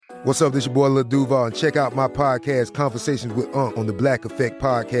What's up, this your boy Lil Duval, and check out my podcast, Conversations with Unc, on the Black Effect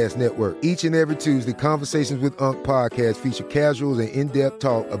Podcast Network. Each and every Tuesday, Conversations with Unc podcast feature casuals and in-depth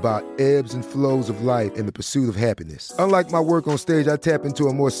talk about ebbs and flows of life and the pursuit of happiness. Unlike my work on stage, I tap into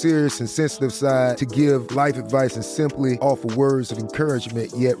a more serious and sensitive side to give life advice and simply offer words of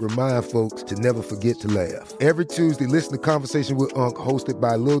encouragement, yet remind folks to never forget to laugh. Every Tuesday, listen to Conversations with Unc, hosted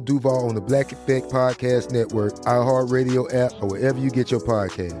by Lil Duval on the Black Effect Podcast Network, iHeartRadio app, or wherever you get your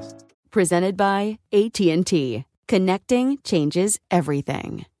podcasts. Presented by AT&T. Connecting changes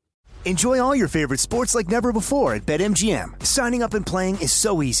everything. Enjoy all your favorite sports like never before at BetMGM. Signing up and playing is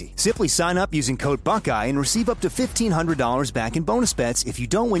so easy. Simply sign up using code Buckeye and receive up to $1,500 back in bonus bets if you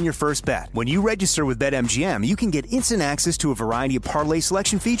don't win your first bet. When you register with BetMGM, you can get instant access to a variety of parlay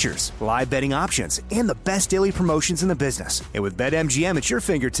selection features, live betting options, and the best daily promotions in the business. And with BetMGM at your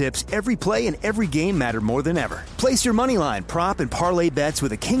fingertips, every play and every game matter more than ever. Place your moneyline, prop, and parlay bets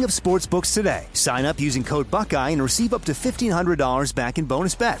with the king of sportsbooks today. Sign up using code Buckeye and receive up to $1,500 back in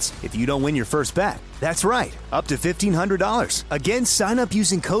bonus bets if you don't win your first bet. That's right, up to $1,500. Again, sign up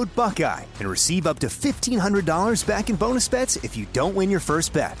using code Buckeye and receive up to $1,500 back in bonus bets if you don't win your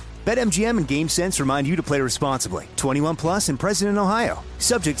first bet. BetMGM and GameSense remind you to play responsibly. 21 plus and present in Ohio.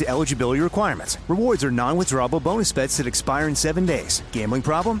 Subject to eligibility requirements. Rewards are non-withdrawable bonus bets that expire in 7 days. Gambling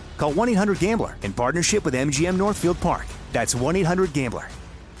problem? Call 1-800-GAMBLER in partnership with MGM Northfield Park. That's 1-800-GAMBLER.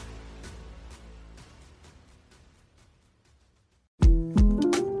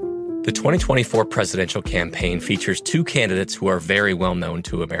 The 2024 presidential campaign features two candidates who are very well known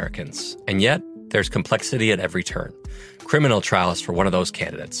to Americans. And yet, there's complexity at every turn. Criminal trials for one of those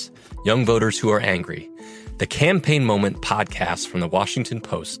candidates. Young voters who are angry. The Campaign Moment podcast from the Washington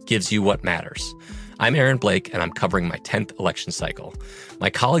Post gives you what matters. I'm Aaron Blake, and I'm covering my 10th election cycle. My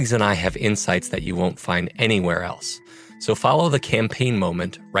colleagues and I have insights that you won't find anywhere else. So follow The Campaign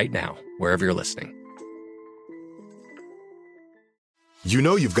Moment right now, wherever you're listening. You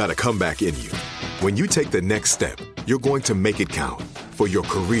know you've got a comeback in you. When you take the next step, you're going to make it count. For your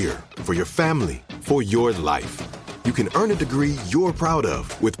career, for your family, for your life. You can earn a degree you're proud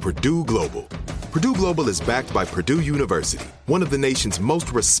of with Purdue Global. Purdue Global is backed by Purdue University, one of the nation's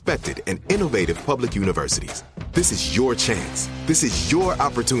most respected and innovative public universities. This is your chance. This is your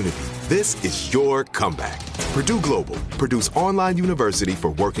opportunity. This is your comeback. Purdue Global, Purdue's online university for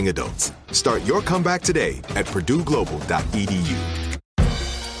working adults. Start your comeback today at purdueglobal.edu.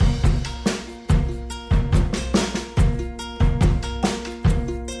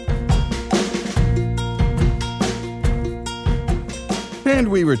 And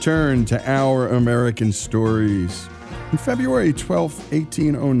we return to Our American Stories. On February 12,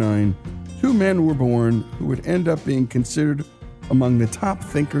 1809, two men were born who would end up being considered among the top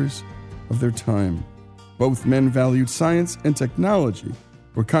thinkers of their time. Both men valued science and technology,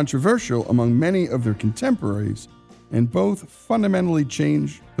 were controversial among many of their contemporaries, and both fundamentally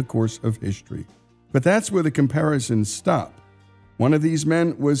changed the course of history. But that's where the comparisons stop. One of these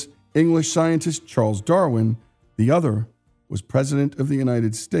men was English scientist Charles Darwin, the other was President of the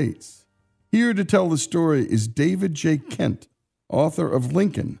United States. Here to tell the story is David J. Kent, author of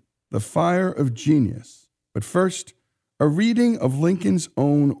Lincoln, The Fire of Genius. But first, a reading of Lincoln's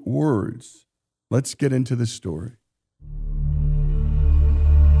own words. Let's get into the story.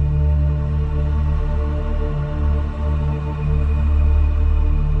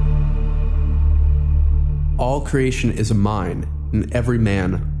 All creation is a mine, and every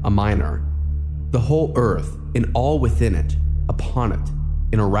man a miner. The whole earth, and all within it, upon it,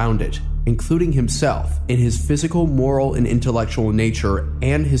 and around it, including himself, in his physical, moral, and intellectual nature,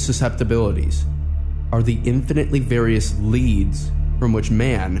 and his susceptibilities, are the infinitely various leads from which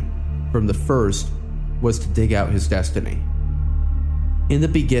man, from the first, was to dig out his destiny. In the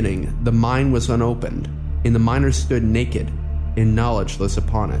beginning, the mine was unopened, and the miner stood naked and knowledgeless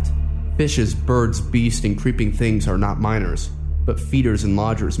upon it. Fishes, birds, beasts, and creeping things are not miners, but feeders and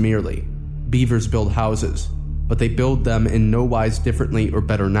lodgers merely. Beavers build houses, but they build them in no wise differently or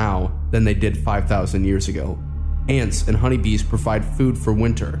better now than they did 5,000 years ago. Ants and honeybees provide food for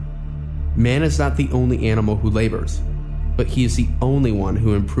winter. Man is not the only animal who labors, but he is the only one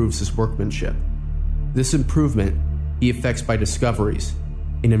who improves his workmanship. This improvement he effects by discoveries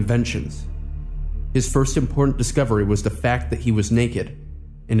and inventions. His first important discovery was the fact that he was naked,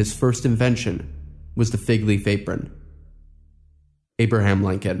 and his first invention was the fig leaf apron. Abraham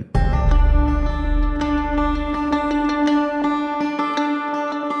Lincoln.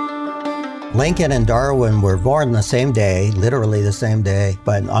 Lincoln and Darwin were born the same day, literally the same day,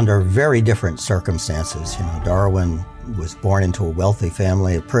 but under very different circumstances. Darwin was born into a wealthy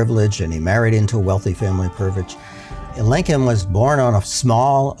family of privilege, and he married into a wealthy family of privilege. Lincoln was born on a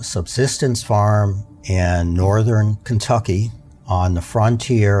small subsistence farm in northern Kentucky on the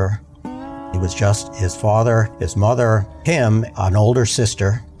frontier. It was just his father, his mother, him, an older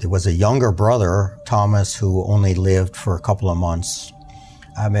sister. There was a younger brother, Thomas, who only lived for a couple of months.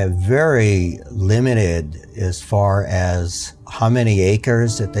 Very limited as far as how many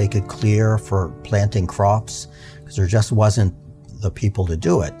acres that they could clear for planting crops, because there just wasn't the people to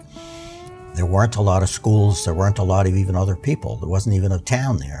do it. There weren't a lot of schools. There weren't a lot of even other people. There wasn't even a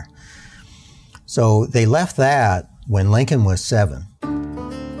town there. So they left that when Lincoln was 7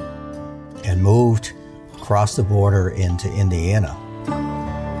 and moved across the border into Indiana.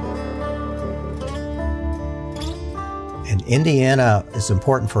 And Indiana is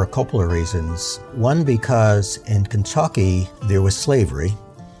important for a couple of reasons. One, because in Kentucky there was slavery,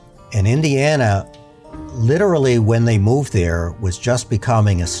 and Indiana, literally when they moved there, was just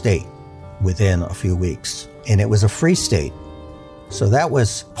becoming a state within a few weeks. And it was a free state. So that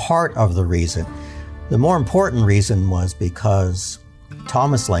was part of the reason. The more important reason was because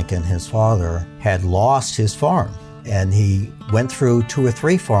Thomas Lincoln, his father, had lost his farm. And he went through 2 or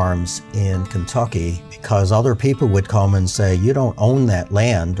 3 farms in Kentucky because other people would come and say, you don't own that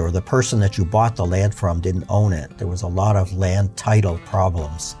land, or the person that you bought the land from didn't own it. There was a lot of land title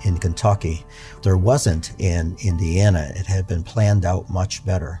problems in Kentucky. There wasn't in Indiana. It had been planned out much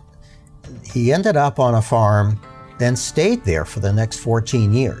better. He ended up on a farm, then stayed there for the next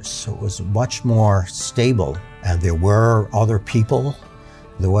 14 years. So it was much more stable, and there were other people.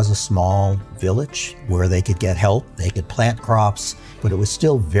 There was a small village where they could get help, they could plant crops, but it was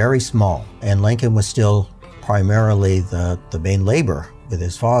still very small. And Lincoln was still primarily the main laborer with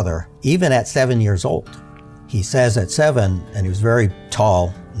his father, even at 7 years old. He says at 7, and he was very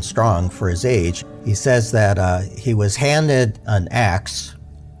tall and strong for his age, he says that he was handed an axe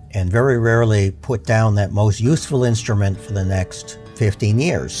and very rarely put down that most useful instrument for the next 15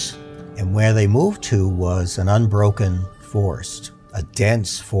 years. And where they moved to was an unbroken forest, a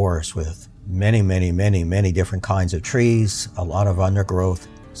dense forest with many different kinds of trees, a lot of undergrowth.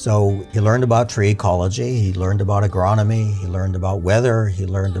 So he learned about tree ecology, he learned about agronomy, he learned about weather, he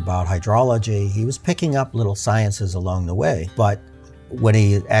learned about hydrology. He was picking up little sciences along the way. But when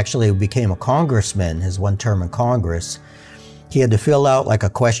he actually became a congressman, his one term in Congress, he had to fill out like a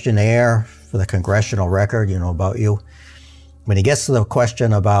questionnaire for the congressional record, about you. When he gets to the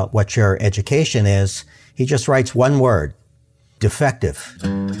question about what your education is, he just writes one word: defective.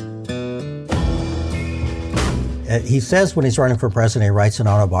 He says when he's running for president, he writes an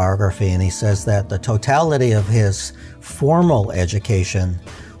autobiography, and he says that the totality of his formal education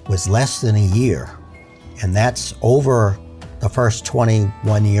was less than a year. And that's over the first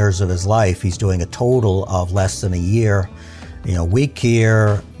 21 years of his life. He's doing a total of less than a year. Week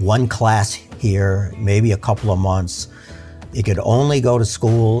here, one class here, maybe a couple of months. You could only go to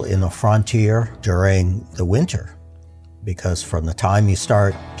school in the frontier during the winter, because from the time you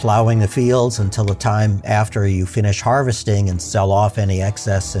start plowing the fields until the time after you finish harvesting and sell off any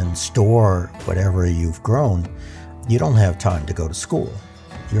excess and store whatever you've grown, you don't have time to go to school.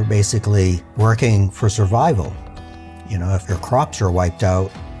 You're basically working for survival. If your crops are wiped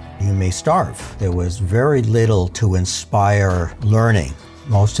out, you may starve. There was very little to inspire learning.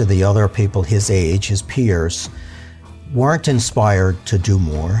 Most of the other people his age, his peers, weren't inspired to do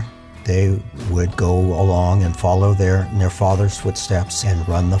more. They would go along and follow their father's footsteps and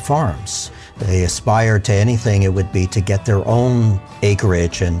run the farms. They aspired to anything, it would be to get their own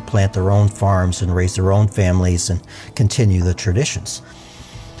acreage and plant their own farms and raise their own families and continue the traditions.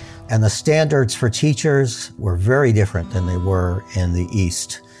 And the standards for teachers were very different than they were in the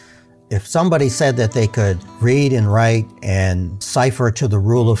East. If somebody said that they could read and write and cipher to the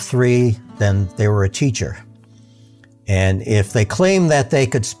rule of 3, then they were a teacher. And if they claimed that they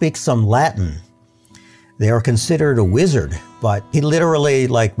could speak some Latin, they were considered a wizard. But he literally,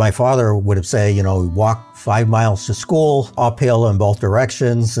 like my father would have said, he walked 5 miles to school, uphill in both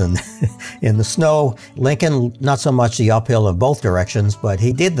directions and in the snow. Lincoln, not so much the uphill in both directions, but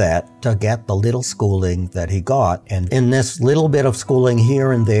he did that to get the little schooling that he got. And in this little bit of schooling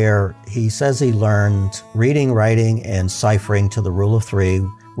here and there, he says he learned reading, writing, and ciphering to the rule of 3,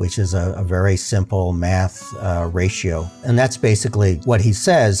 which is a very simple math ratio. And that's basically what he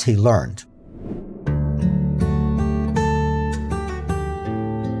says he learned.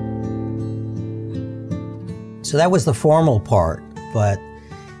 So that was the formal part, but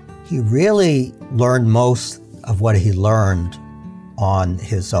he really learned most of what he learned on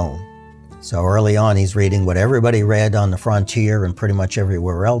his own. So early on, he's reading what everybody read on the frontier and pretty much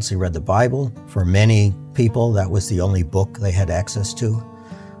everywhere else. He read the Bible. For many people, that was the only book they had access to.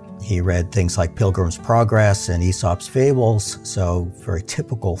 He read things like Pilgrim's Progress and Aesop's Fables, so very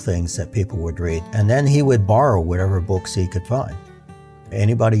typical things that people would read. And then he would borrow whatever books he could find.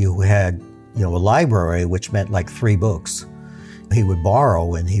 Anybody who had, a library, which meant like 3 books, he would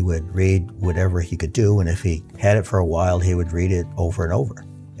borrow and he would read whatever he could do. And if he had it for a while, he would read it over and over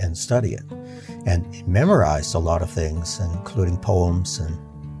and study it. And he memorized a lot of things, including poems, and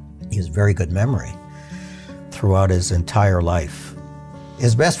he has very good memory throughout his entire life.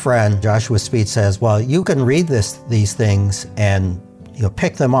 His best friend, Joshua Speed, says, well, you can read these things and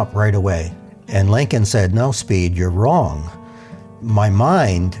pick them up right away. And Lincoln said, no, Speed, you're wrong. My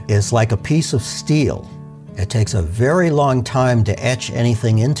mind is like a piece of steel. It takes a very long time to etch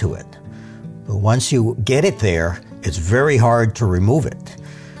anything into it. But once you get it there, it's very hard to remove it.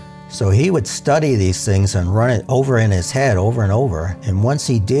 So he would study these things and run it over in his head over and over. And once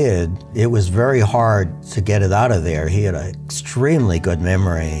he did, it was very hard to get it out of there. He had an extremely good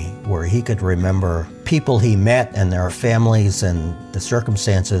memory where he could remember people he met and their families and the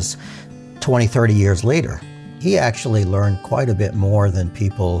circumstances 20, 30 years later. He actually learned quite a bit more than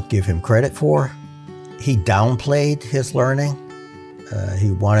people give him credit for. He downplayed his learning.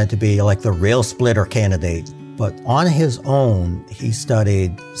 He wanted to be like the rail splitter candidate. But on his own, he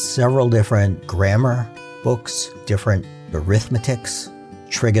studied several different grammar books, different arithmetics,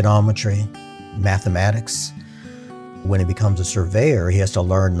 trigonometry, mathematics. When he becomes a surveyor, he has to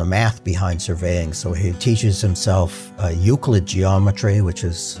learn the math behind surveying. So he teaches himself Euclid geometry, which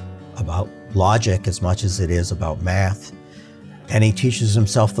is about logic as much as it is about math. And he teaches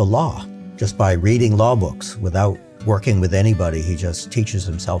himself the law just by reading law books without working with anybody. He just teaches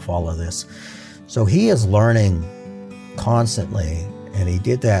himself all of this. So he is learning constantly, and he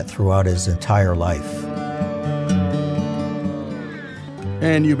did that throughout his entire life.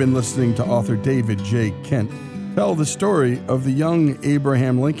 And you've been listening to author David J. Kent tell the story of the young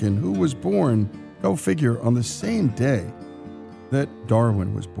Abraham Lincoln, who was born, go figure, on the same day that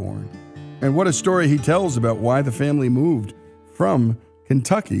Darwin was born. And what a story he tells about why the family moved from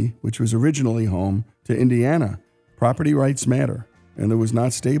Kentucky, which was originally home, to Indiana. Property rights matter, and there was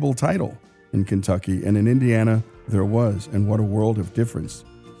not stable title in Kentucky, and in Indiana there was. And what a world of difference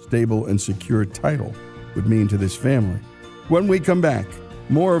stable and secure title would mean to this family. When we come back,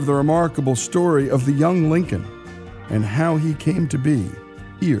 more of the remarkable story of the young Lincoln and how he came to be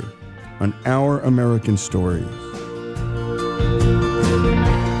here on Our American Stories.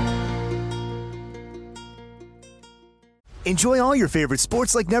 Enjoy all your favorite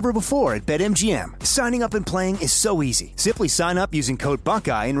sports like never before at BetMGM. Signing up and playing is so easy. Simply sign up using code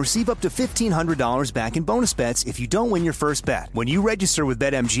Buckeye and receive up to $1,500 back in bonus bets if you don't win your first bet. When you register with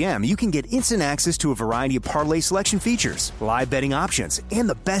BetMGM, you can get instant access to a variety of parlay selection features, live betting options, and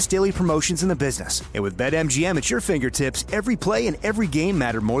the best daily promotions in the business. And with BetMGM at your fingertips, every play and every game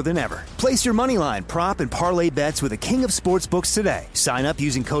matter more than ever. Place your moneyline, prop, and parlay bets with the king of sportsbooks today. Sign up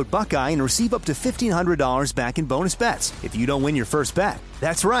using code Buckeye and receive up to $1,500 back in bonus bets if you don't win your first bet.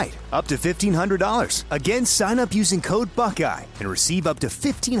 That's right, up to $1,500. Again, sign up using code Buckeye and receive up to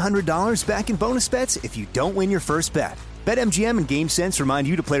 $1,500 back in bonus bets if you don't win your first bet. BetMGM and GameSense remind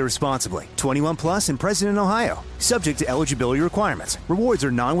you to play responsibly. 21 plus and present in Ohio. Subject to eligibility requirements. Rewards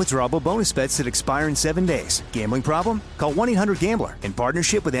are non-withdrawable bonus bets that expire in 7 days. Gambling problem? Call 1-800-GAMBLER in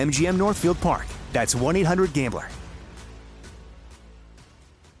partnership with MGM Northfield Park. That's 1-800-GAMBLER.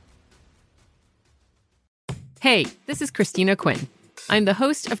 Hey, this is Christina Quinn. I'm the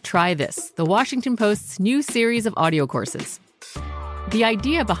host of Try This, the Washington Post's new series of audio courses. The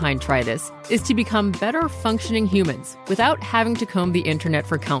idea behind Try This is to become better functioning humans without having to comb the internet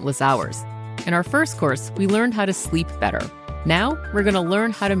for countless hours. In our first course, we learned how to sleep better. Now, we're going to learn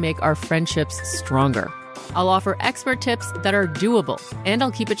how to make our friendships stronger. I'll offer expert tips that are doable, and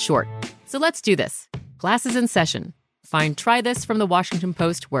I'll keep it short. So let's do this. Class is in session. Find Try This from the Washington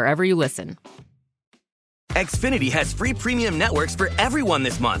Post wherever you listen. Xfinity has free premium networks for everyone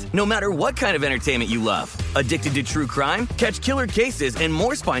this month, no matter what kind of entertainment you love. Addicted to true crime? Catch killer cases and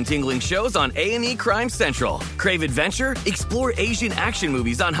more spine-tingling shows on A&E Crime Central. Crave adventure? Explore Asian action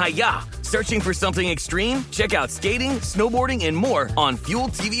movies on Hi-Ya. Searching for something extreme? Check out skating, snowboarding, and more on Fuel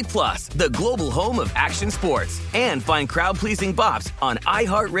TV Plus, the global home of action sports. And find crowd-pleasing bops on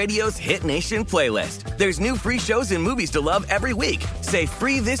iHeartRadio's Hit Nation playlist. There's new free shows and movies to love every week. Say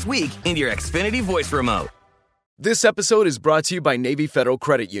free this week in your Xfinity voice remote. This episode is brought to you by Navy Federal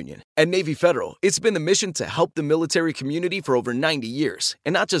Credit Union. At Navy Federal, it's been the mission to help the military community for over 90 years.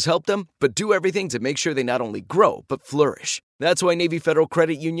 And not just help them, but do everything to make sure they not only grow, but flourish. That's why Navy Federal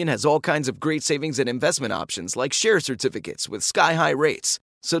Credit Union has all kinds of great savings and investment options like share certificates with sky-high rates.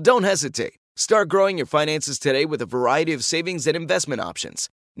 So don't hesitate. Start growing your finances today with a variety of savings and investment options.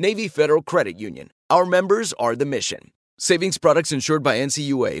 Navy Federal Credit Union. Our members are the mission. Savings products insured by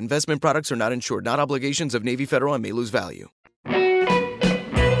NCUA. Investment products are not insured, not obligations of Navy Federal and may lose value.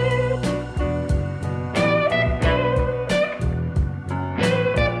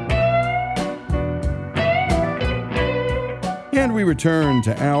 And we return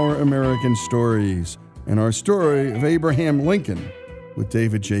to Our American Stories and our story of Abraham Lincoln with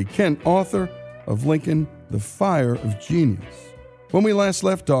David J. Kent, author of Lincoln, The Fire of Genius. When we last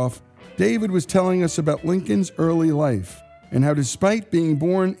left off, David was telling us about Lincoln's early life and how despite being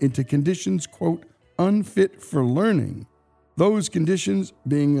born into conditions, quote, unfit for learning, those conditions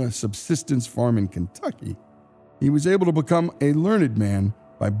being a subsistence farm in Kentucky, he was able to become a learned man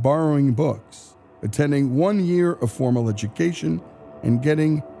by borrowing books, attending 1 year of formal education, and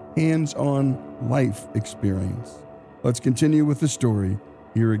getting hands-on life experience. Let's continue with the story.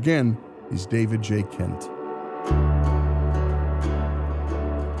 Here again is David J. Kent.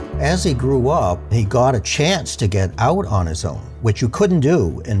 As he grew up, he got a chance to get out on his own, which you couldn't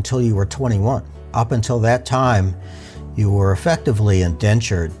do until you were 21. Up until that time, you were effectively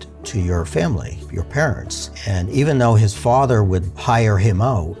indentured to your family, your parents. And even though his father would hire him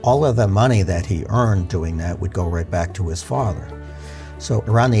out, all of the money that he earned doing that would go right back to his father. So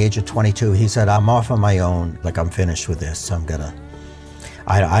around the age of 22, he said, I'm off on my own, like I'm finished with this.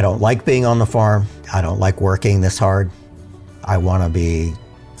 I don't like being on the farm. I don't like working this hard. I want to be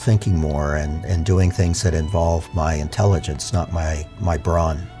thinking more and doing things that involve my intelligence, not my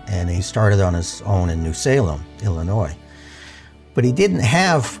brawn. And he started on his own in New Salem, Illinois. But he didn't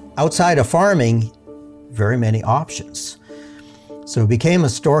have, outside of farming, very many options. So he became a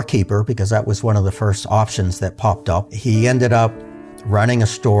storekeeper because that was one of the first options that popped up. He ended up running a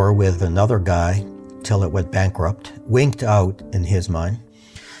store with another guy till it went bankrupt, winked out in his mind.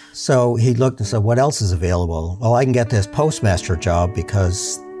 So he looked and said, what else is available? Well, I can get this postmaster job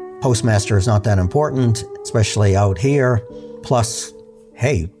because postmaster is not that important, especially out here. Plus,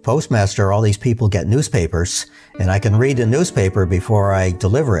 hey, postmaster, all these people get newspapers, and I can read the newspaper before I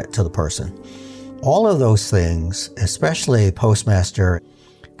deliver it to the person. All of those things, especially postmaster,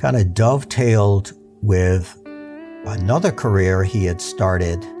 kind of dovetailed with another career he had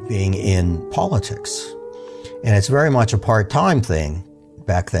started, being in politics. And it's very much a part-time thing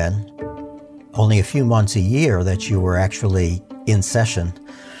back then. Only a few months a year that you were actually in session.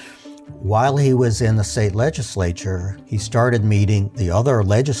 While he was in the state legislature, he started meeting the other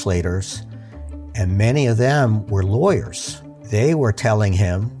legislators, and many of them were lawyers. They were telling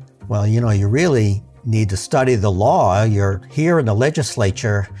him, well, you really need to study the law. You're here in the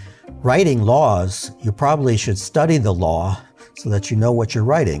legislature writing laws. You probably should study the law so that you know what you're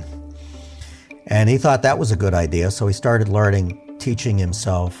writing. And he thought that was a good idea, so he started teaching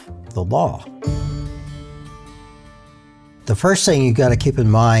himself the law. The first thing you got to keep in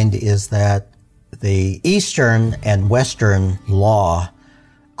mind is that the Eastern and Western law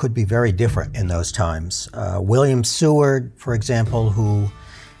could be very different in those times. William Seward, for example, who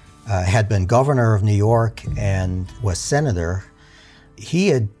had been governor of New York and was senator, he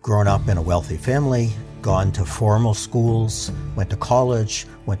had grown up in a wealthy family, gone to formal schools, went to college,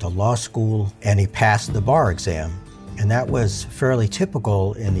 went to law school, and he passed the bar exam. And that was fairly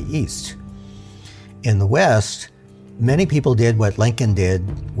typical in the East. In the West, many people did what Lincoln did,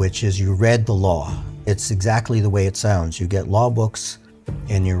 which is you read the law. It's exactly the way it sounds. You get law books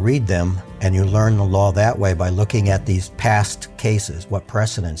and you read them and you learn the law that way by looking at these past cases, what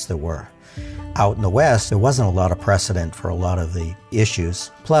precedents there were. Out in the West, there wasn't a lot of precedent for a lot of the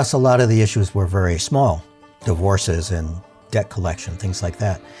issues. Plus, a lot of the issues were very small. Divorces and debt collection, things like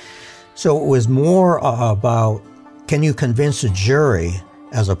that. So it was more about, can you convince a jury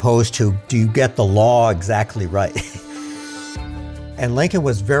as opposed to, do you get the law exactly right? And Lincoln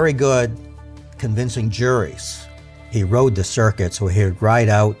was very good convincing juries. He rode the circuit, so he'd ride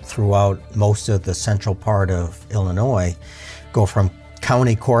out throughout most of the central part of Illinois, go from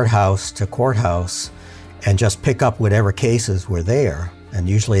county courthouse to courthouse, and just pick up whatever cases were there. And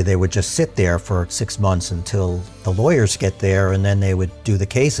usually they would just sit there for 6 months until the lawyers get there, and then they would do the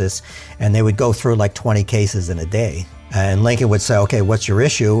cases, and they would go through like 20 cases in a day. And Lincoln would say, okay, what's your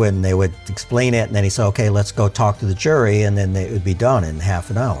issue? And they would explain it, and then he'd say, okay, let's go talk to the jury, and then it would be done in half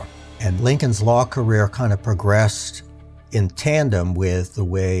an hour. And Lincoln's law career kind of progressed in tandem with the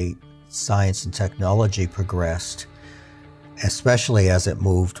way science and technology progressed, especially as it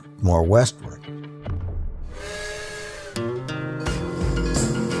moved more westward.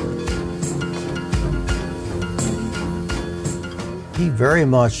 He very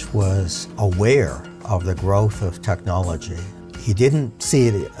much was aware of the growth of technology. He didn't see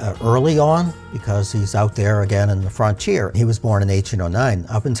it early on because he's out there again in the frontier. He was born in 1809.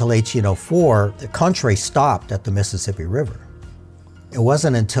 Up until 1804, the country stopped at the Mississippi River. It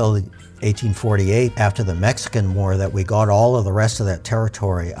wasn't until 1848, after the Mexican War, that we got all of the rest of that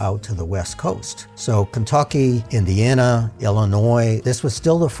territory out to the West Coast. So Kentucky, Indiana, Illinois, this was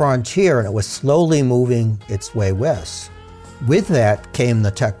still the frontier, and it was slowly moving its way west. With that came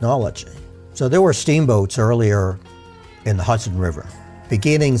the technology. So there were steamboats earlier in the Hudson River.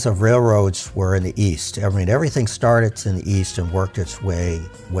 Beginnings of railroads were in the east. I mean, everything started in the east and worked its way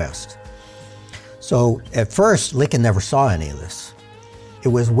west. So at first, Lincoln never saw any of this. It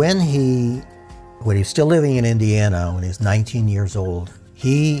was when he was still living in Indiana, when he was 19 years old,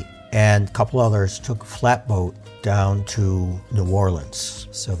 he and a couple others took a flatboat down to New Orleans.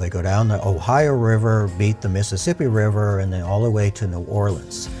 So they go down the Ohio River, beat the Mississippi River, and then all the way to New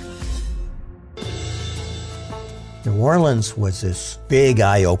Orleans. New Orleans was this big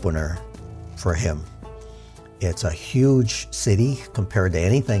eye-opener for him. It's a huge city compared to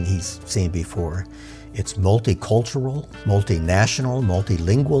anything he's seen before. It's multicultural, multinational,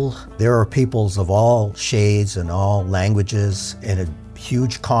 multilingual. There are peoples of all shades and all languages, and a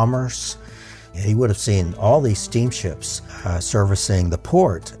huge commerce. He would have seen all these steamships servicing the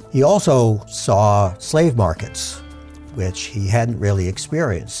port. He also saw slave markets, which he hadn't really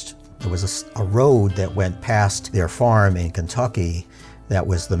experienced. There was a road that went past their farm in Kentucky that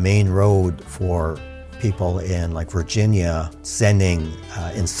was the main road for people in like Virginia sending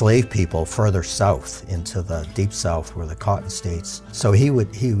enslaved people further south into the deep south where the cotton states. So he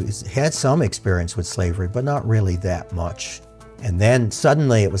had some experience with slavery, but not really that much. And then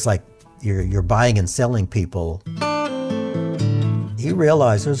suddenly it was like you're buying and selling people. He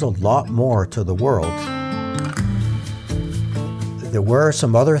realized there's a lot more to the world. There were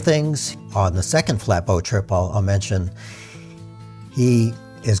some other things on the second flatboat trip I'll mention. He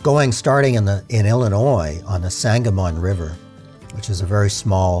is starting in Illinois on the Sangamon River, which is a very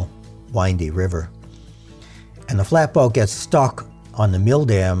small, windy river. And the flatboat gets stuck on the mill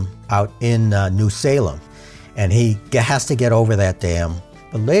dam out in New Salem, and he has to get over that dam.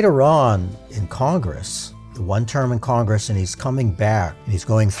 But later on in Congress, the one term in Congress, and he's coming back, and he's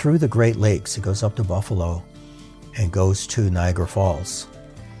going through the Great Lakes. He goes up to Buffalo and goes to Niagara Falls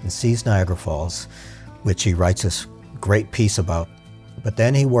and sees Niagara Falls, which he writes this great piece about. But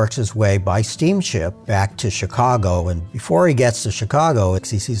then he works his way by steamship back to Chicago, and before he gets to Chicago,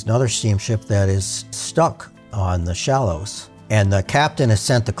 he sees another steamship that is stuck on the shallows. And the captain has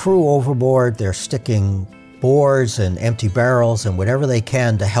sent the crew overboard. They're sticking boards and empty barrels and whatever they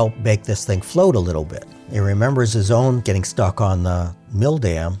can to help make this thing float a little bit. He remembers his own getting stuck on the mill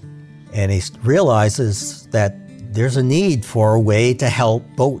dam, and he realizes that there's a need for a way to help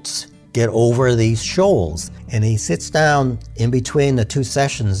boats get over these shoals. And he sits down in between the two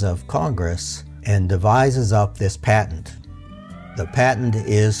sessions of Congress and devises up this patent. The patent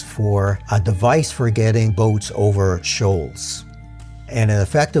is for a device for getting boats over shoals. And it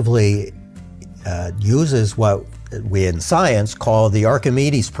effectively uses what we in science call the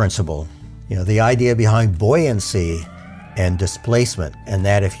Archimedes principle. You know, the idea behind buoyancy and displacement, and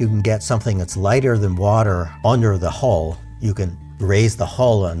that if you can get something that's lighter than water under the hull, you can raise the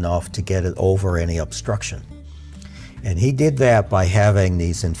hull enough to get it over any obstruction. And he did that by having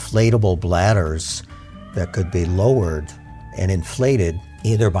these inflatable bladders that could be lowered and inflated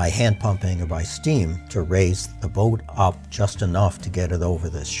either by hand pumping or by steam to raise the boat up just enough to get it over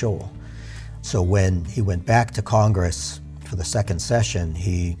this shoal. So when he went back to Congress for the second session,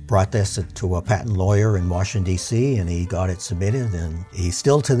 he brought this to a patent lawyer in Washington, D.C., and he got it submitted, and he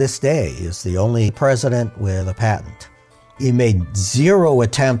still to this day is the only president with a patent. He made zero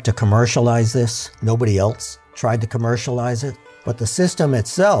attempt to commercialize this. Nobody else tried to commercialize it. But the system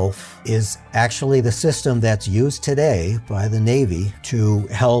itself is actually the system that's used today by the Navy to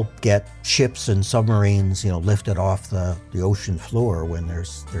help get ships and submarines, lifted off the ocean floor when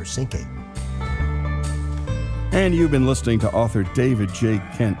they're sinking. And you've been listening to author David J.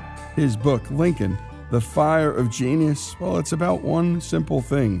 Kent. His book, Lincoln, The Fire of Genius, well, it's about one simple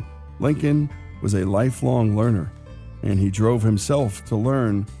thing. Lincoln was a lifelong learner, and he drove himself to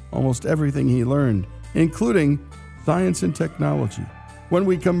learn almost everything he learned, including science and technology. When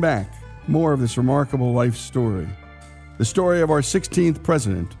we come back, more of this remarkable life story, the story of our 16th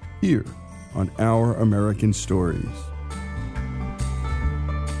president, here on Our American Stories.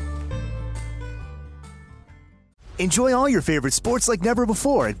 Enjoy all your favorite sports like never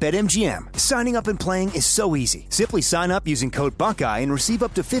before at BetMGM. Signing up and playing is so easy. Simply sign up using code Buckeye and receive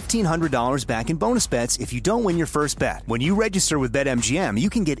up to $1,500 back in bonus bets if you don't win your first bet. When you register with BetMGM,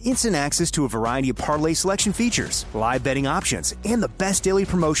 you can get instant access to a variety of parlay selection features, live betting options, and the best daily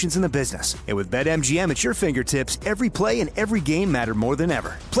promotions in the business. And with BetMGM at your fingertips, every play and every game matter more than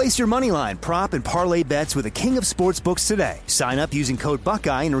ever. Place your moneyline, prop, and parlay bets with the king of sportsbooks today. Sign up using code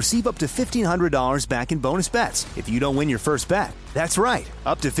Buckeye and receive up to $1,500 back in bonus bets if you don't win your first bet. That's right,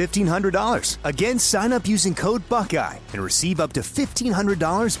 up to $1,500. Again, sign up using code Buckeye and receive up to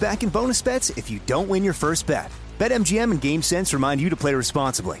 $1,500 back in bonus bets if you don't win your first bet. BetMGM and GameSense remind you to play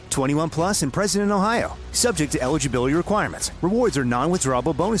responsibly. 21 plus and present in Ohio. Subject to eligibility requirements. Rewards are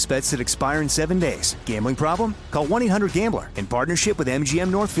non-withdrawable bonus bets that expire in 7 days. Gambling problem? Call 1-800-GAMBLER in partnership with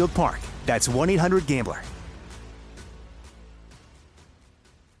MGM Northfield Park. That's 1-800-GAMBLER.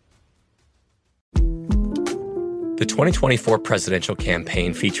 The 2024 presidential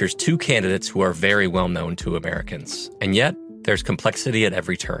campaign features two candidates who are very well known to Americans. And yet, there's complexity at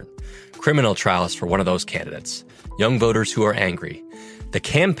every turn. Criminal trials for one of those candidates. Young voters who are angry. The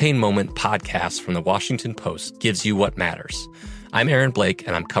Campaign Moment podcast from the Washington Post gives you what matters. I'm Aaron Blake,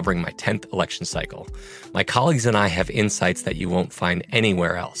 and I'm covering my 10th election cycle. My colleagues and I have insights that you won't find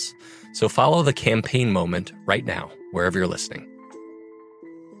anywhere else. So follow The Campaign Moment right now, wherever you're listening.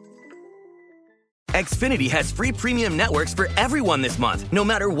 Xfinity has free premium networks for everyone this month, no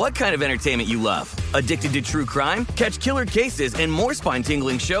matter what kind of entertainment you love. Addicted to true crime? Catch killer cases and more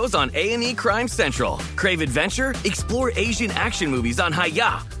spine-tingling shows on A&E Crime Central. Crave adventure? Explore Asian action movies on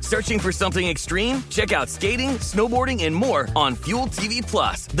Hi-YAH. Searching for something extreme? Check out skating, snowboarding, and more on Fuel TV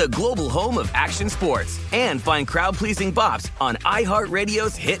Plus, the global home of action sports. And find crowd-pleasing bops on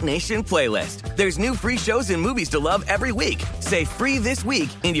iHeartRadio's Hit Nation playlist. There's new free shows and movies to love every week. Say free this week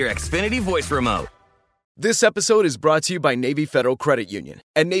in your Xfinity voice remote. This episode is brought to you by Navy Federal Credit Union.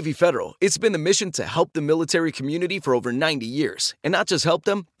 At Navy Federal, it's been the mission to help the military community for over 90 years. And not just help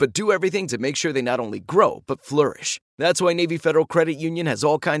them, but do everything to make sure they not only grow, but flourish. That's why Navy Federal Credit Union has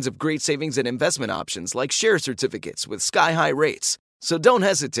all kinds of great savings and investment options like share certificates with sky-high rates. So don't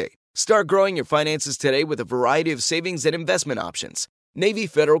hesitate. Start growing your finances today with a variety of savings and investment options. Navy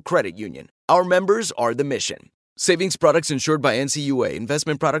Federal Credit Union. Our members are the mission. Savings products insured by NCUA.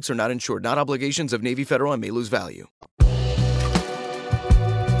 Investment products are not insured, not obligations of Navy Federal and may lose value.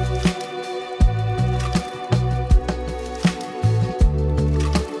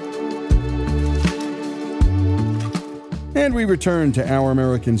 And we return to Our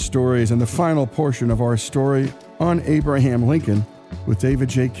American Stories and the final portion of our story on Abraham Lincoln with David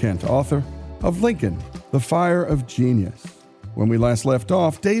J. Kent, author of Lincoln, The Fire of Genius. When we last left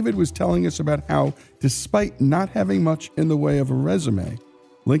off, David was telling us about how, despite not having much in the way of a resume,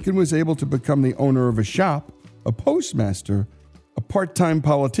 Lincoln was able to become the owner of a shop, a postmaster, a part-time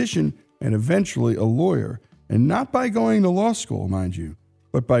politician, and eventually a lawyer. And not by going to law school, mind you,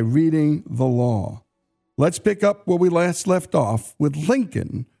 but by reading the law. Let's pick up where we last left off with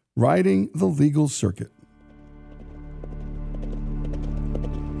Lincoln riding the legal circuit.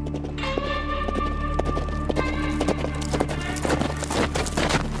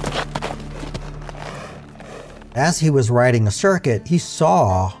 As he was riding a circuit, he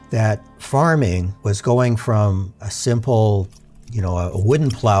saw that farming was going from a simple, a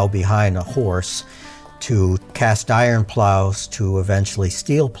wooden plow behind a horse to cast iron plows to eventually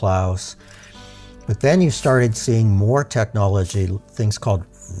steel plows. But then you started seeing more technology, things called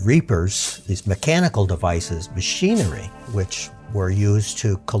reapers, these mechanical devices, machinery, which were used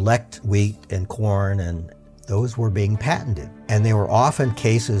to collect wheat and corn, and those were being patented. And there were often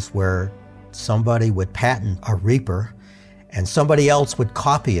cases where somebody would patent a reaper and somebody else would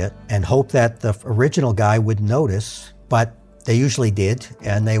copy it and hope that the original guy would notice, but they usually did,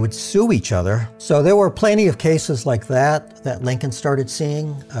 and they would sue each other. So there were plenty of cases like that Lincoln started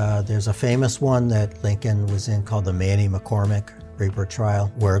seeing. There's a famous one that Lincoln was in called the Manny McCormick Reaper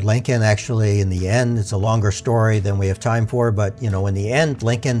trial, where Lincoln actually, in the end, it's a longer story than we have time for, but in the end,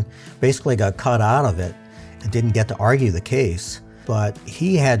 Lincoln basically got cut out of it and didn't get to argue the case. But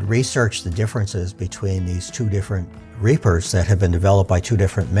he had researched the differences between these two different reapers that had been developed by two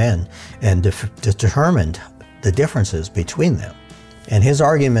different men and determined the differences between them. And his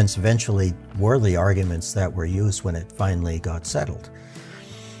arguments eventually were the arguments that were used when it finally got settled.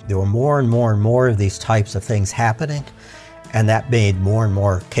 There were more and more and more of these types of things happening, and that made more and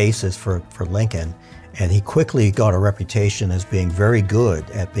more cases for Lincoln. And he quickly got a reputation as being very good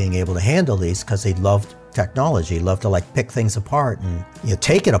at being able to handle these because he loved technology, loved to pick things apart and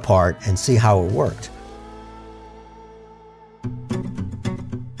take it apart and see how it worked.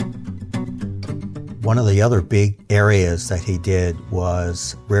 One of the other big areas that he did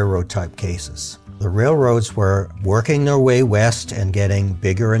was railroad-type cases. The railroads were working their way west and getting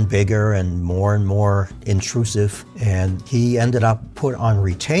bigger and bigger and more intrusive. And he ended up put on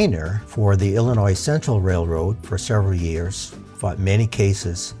retainer for the Illinois Central Railroad for several years, fought many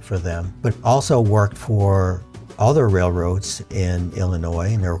cases for them, but also worked for other railroads in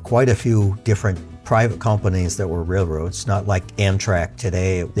Illinois. And there were quite a few different private companies that were railroads, not like Amtrak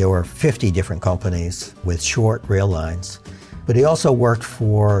today. There were 50 different companies with short rail lines. But he also worked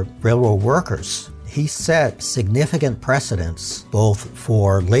for railroad workers. He set significant precedents both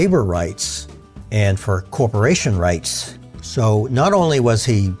for labor rights and for corporation rights. So not only was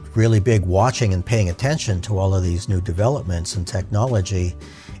he really big watching and paying attention to all of these new developments in technology,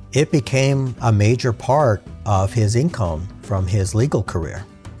 it became a major part of his income from his legal career.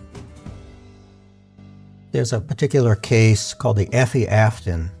 There's a particular case called the Effie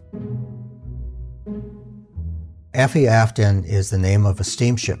Afton. Effie Afton is the name of a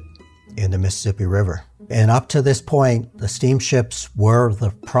steamship in the Mississippi River. And up to this point, the steamships were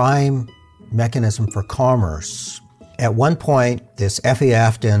the prime mechanism for commerce. At one point, this Effie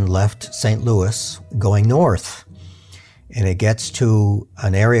Afton left St. Louis going north, and it gets to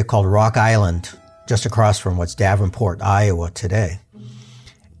an area called Rock Island, just across from what's Davenport, Iowa today.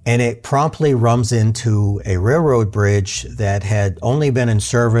 And it promptly runs into a railroad bridge that had only been in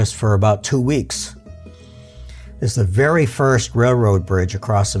service for about 2 weeks. It's the very first railroad bridge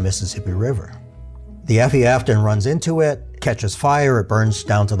across the Mississippi River. The Effie Afton runs into it, catches fire, it burns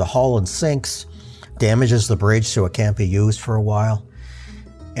down to the hull and sinks, damages the bridge so it can't be used for a while.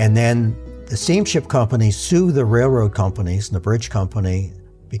 And then the steamship companies sue the railroad companies and the bridge company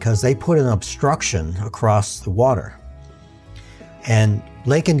because they put an obstruction across the water. And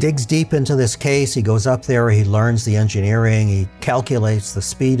Lincoln digs deep into this case. He goes up there, he learns the engineering, he calculates the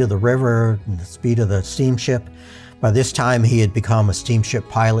speed of the river and the speed of the steamship. By this time, he had become a steamship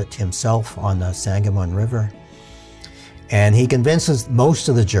pilot himself on the Sangamon River. And he convinces most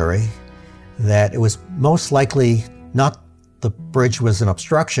of the jury that it was most likely not the bridge was an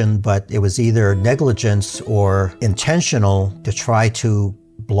obstruction, but it was either negligence or intentional to try to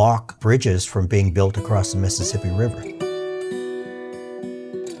block bridges from being built across the Mississippi River.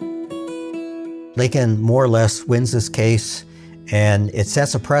 Lincoln more or less wins this case, and it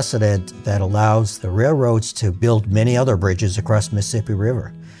sets a precedent that allows the railroads to build many other bridges across the Mississippi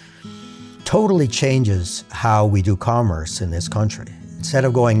River. Totally changes how we do commerce in this country. Instead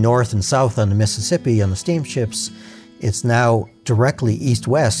of going north and south on the Mississippi on the steamships, it's now directly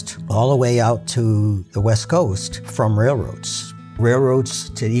east-west, all the way out to the West Coast from railroads. Railroads,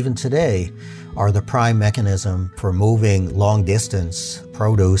 even today, are the prime mechanism for moving long-distance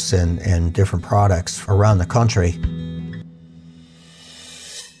produce and different products around the country.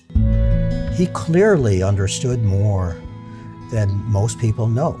 He clearly understood more than most people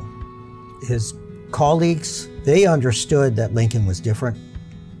know. His colleagues, they understood that Lincoln was different.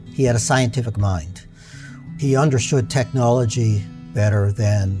 He had a scientific mind. He understood technology better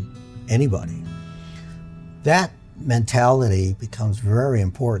than anybody. That mentality becomes very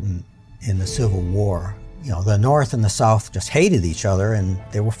important in the Civil War. You know, the North and the South just hated each other and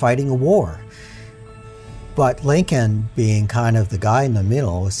they were fighting a war. But Lincoln, being kind of the guy in the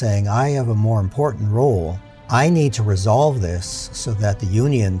middle, was saying, I have a more important role. I need to resolve this so that the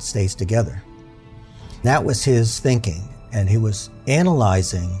Union stays together. That was his thinking, and he was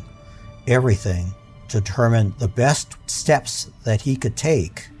analyzing everything to determine the best steps that he could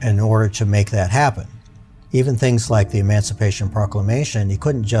take in order to make that happen. Even things like the Emancipation Proclamation, he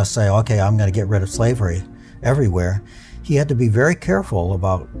couldn't just say, okay, I'm going to get rid of slavery everywhere. He had to be very careful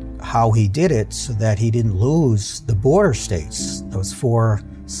about how he did it so that he didn't lose the border states, those 4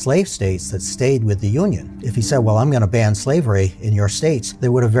 slave states that stayed with the Union. If he said, well, I'm going to ban slavery in your states, they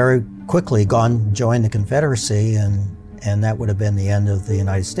would have very quickly gone and joined the Confederacy, and that would have been the end of the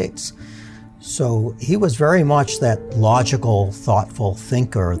United States. So he was very much that logical, thoughtful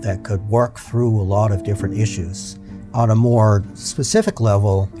thinker that could work through a lot of different issues. On a more specific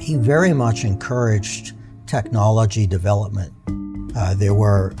level, he very much encouraged technology development. There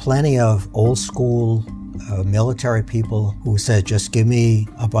were plenty of old school military people who said, just give me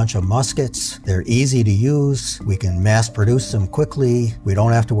a bunch of muskets. They're easy to use. We can mass produce them quickly. We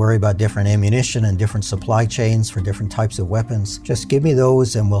don't have to worry about different ammunition and different supply chains for different types of weapons. Just give me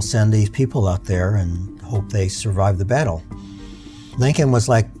those and we'll send these people out there and hope they survive the battle. Lincoln was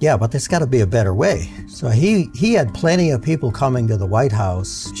like, yeah, but there's got to be a better way. So he had plenty of people coming to the White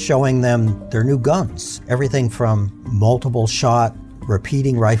House showing them their new guns. Everything from multiple shot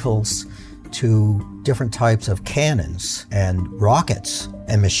repeating rifles to different types of cannons and rockets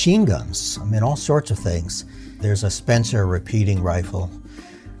and machine guns. I mean, all sorts of things. There's a Spencer repeating rifle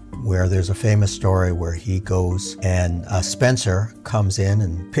where there's a famous story where he goes and Spencer comes in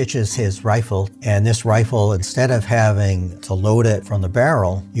and pitches his rifle. And this rifle, instead of having to load it from the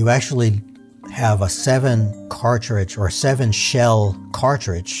barrel, you actually have a 7-cartridge or 7-shell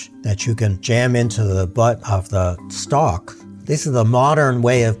cartridge that you can jam into the butt of the stock. This is the modern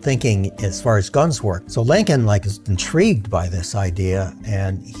way of thinking as far as guns work. So Lincoln is intrigued by this idea,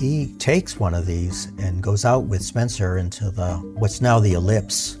 and he takes one of these and goes out with Spencer into what's now the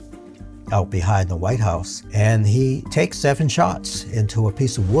Ellipse out behind the White House. And he takes 7 shots into a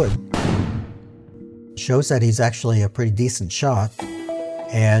piece of wood. Shows that he's actually a pretty decent shot.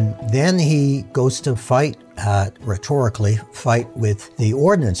 And then he goes to rhetorically fight with the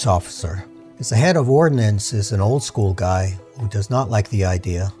ordnance officer. Because the head of ordnance is an old school guy who does not like the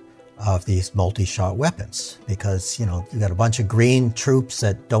idea of these multi-shot weapons. Because, you got a bunch of green troops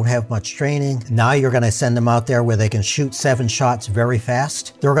that don't have much training. Now you're going to send them out there where they can shoot 7 shots very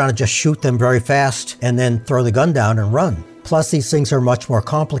fast. They're going to just shoot them very fast and then throw the gun down and run. Plus, these things are much more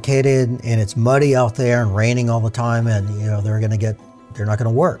complicated, and it's muddy out there and raining all the time, and, they're not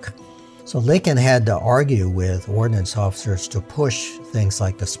going to work. So Lincoln had to argue with ordnance officers to push things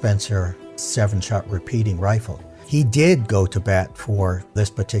like the Spencer 7-shot repeating rifle. He did go to bat for this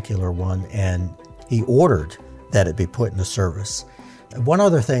particular one, and he ordered that it be put into service. One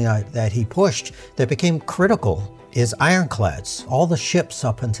other thing that he pushed that became critical is ironclads. All the ships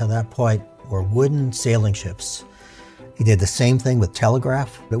up until that point were wooden sailing ships. He did the same thing with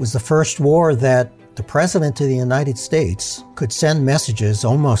telegraph. It was the first war that the President of the United States could send messages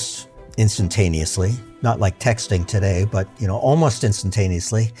almost instantaneously, not like texting today, but almost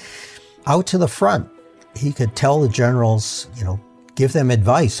instantaneously, out to the front. He could tell the generals, give them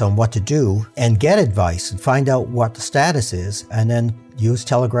advice on what to do and get advice and find out what the status is, and then use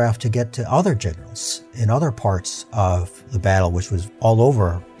telegraph to get to other generals in other parts of the battle, which was all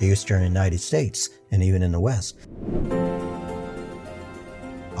over the eastern United States and even in the West.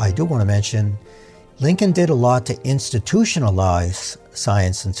 I do want to mention Lincoln did a lot to institutionalize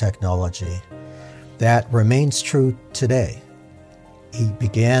science and technology. That remains true today. He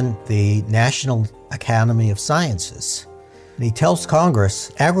began the National Academy of Sciences. And he tells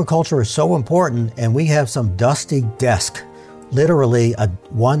Congress, agriculture is so important, and we have some dusty desk, literally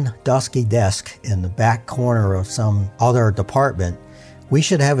one dusty desk in the back corner of some other department. We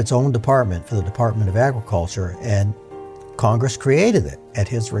should have its own department for the Department of Agriculture, and Congress created it at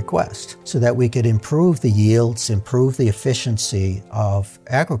his request so that we could improve the yields, improve the efficiency of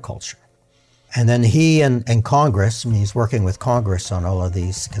agriculture. And then he and Congress, he's working with Congress on all of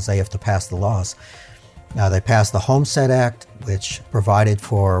these because they have to pass the laws. Now they passed the Homestead Act, which provided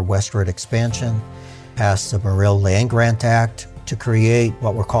for westward expansion, passed the Morrill Land Grant Act to create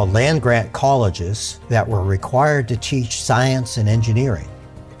what were called land grant colleges that were required to teach science and engineering.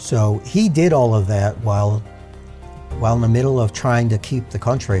 So he did all of that while in the middle of trying to keep the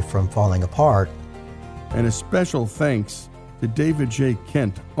country from falling apart. And a special thanks to David J.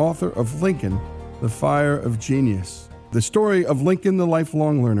 Kent, author of Lincoln, The Fire of Genius. The story of Lincoln the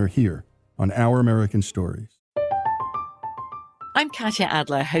Lifelong Learner here on Our American Stories. I'm Katya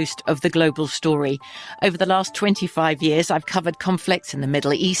Adler, host of The Global Story. Over the last 25 years, I've covered conflicts in the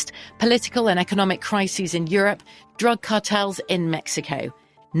Middle East, political and economic crises in Europe, drug cartels in Mexico.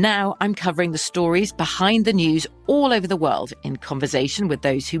 Now I'm covering the stories behind the news all over the world in conversation with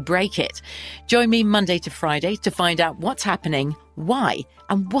those who break it. Join me Monday to Friday to find out what's happening, why,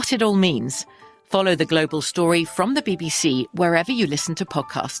 and what it all means. Follow The Global Story from the BBC wherever you listen to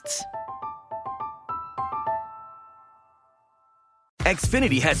podcasts.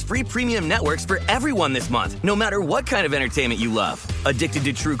 Xfinity has free premium networks for everyone this month, no matter what kind of entertainment you love. Addicted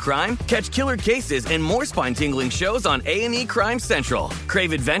to true crime? Catch killer cases and more spine-tingling shows on A&E Crime Central.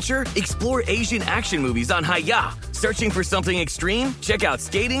 Crave adventure? Explore Asian action movies on Hi-YAH. Searching for something extreme? Check out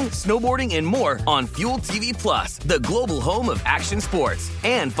skating, snowboarding, and more on Fuel TV Plus, the global home of action sports.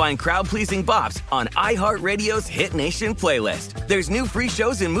 And find crowd-pleasing bops on iHeartRadio's Hit Nation playlist. There's new free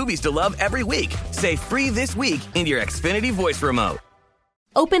shows and movies to love every week. Say free this week in your Xfinity voice remote.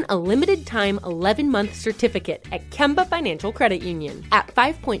 Open a limited-time 11-month certificate at Kemba Financial Credit Union. At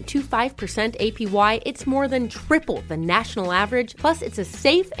 5.25% APY, it's more than triple the national average, plus it's a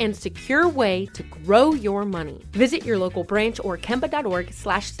safe and secure way to grow your money. Visit your local branch or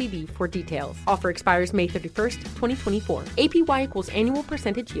kemba.org/cb for details. Offer expires May 31st, 2024. APY equals annual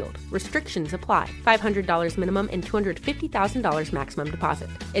percentage yield. Restrictions apply. $500 minimum and $250,000 maximum deposit.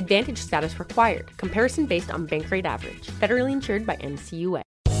 Advantage status required. Comparison based on bank rate average. Federally insured by NCUA.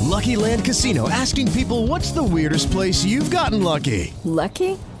 Lucky Land Casino, asking people, what's the weirdest place you've gotten lucky?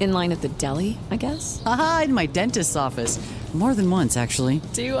 Lucky? In line at the deli, I guess? Aha, in my dentist's office. More than once, actually.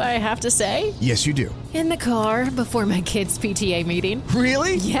 Do I have to say? Yes, you do. In the car before my kids' PTA meeting.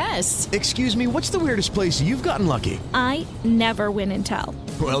 Really? Yes. Excuse me, what's the weirdest place you've gotten lucky? I never win and tell.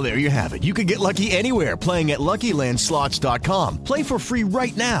 Well, there you have it. You can get lucky anywhere, playing at LuckyLandSlots.com. Play for free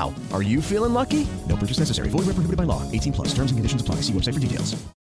right now. Are you feeling lucky? No purchase necessary. Void where prohibited by law. 18 plus. Terms and conditions apply. See website for details.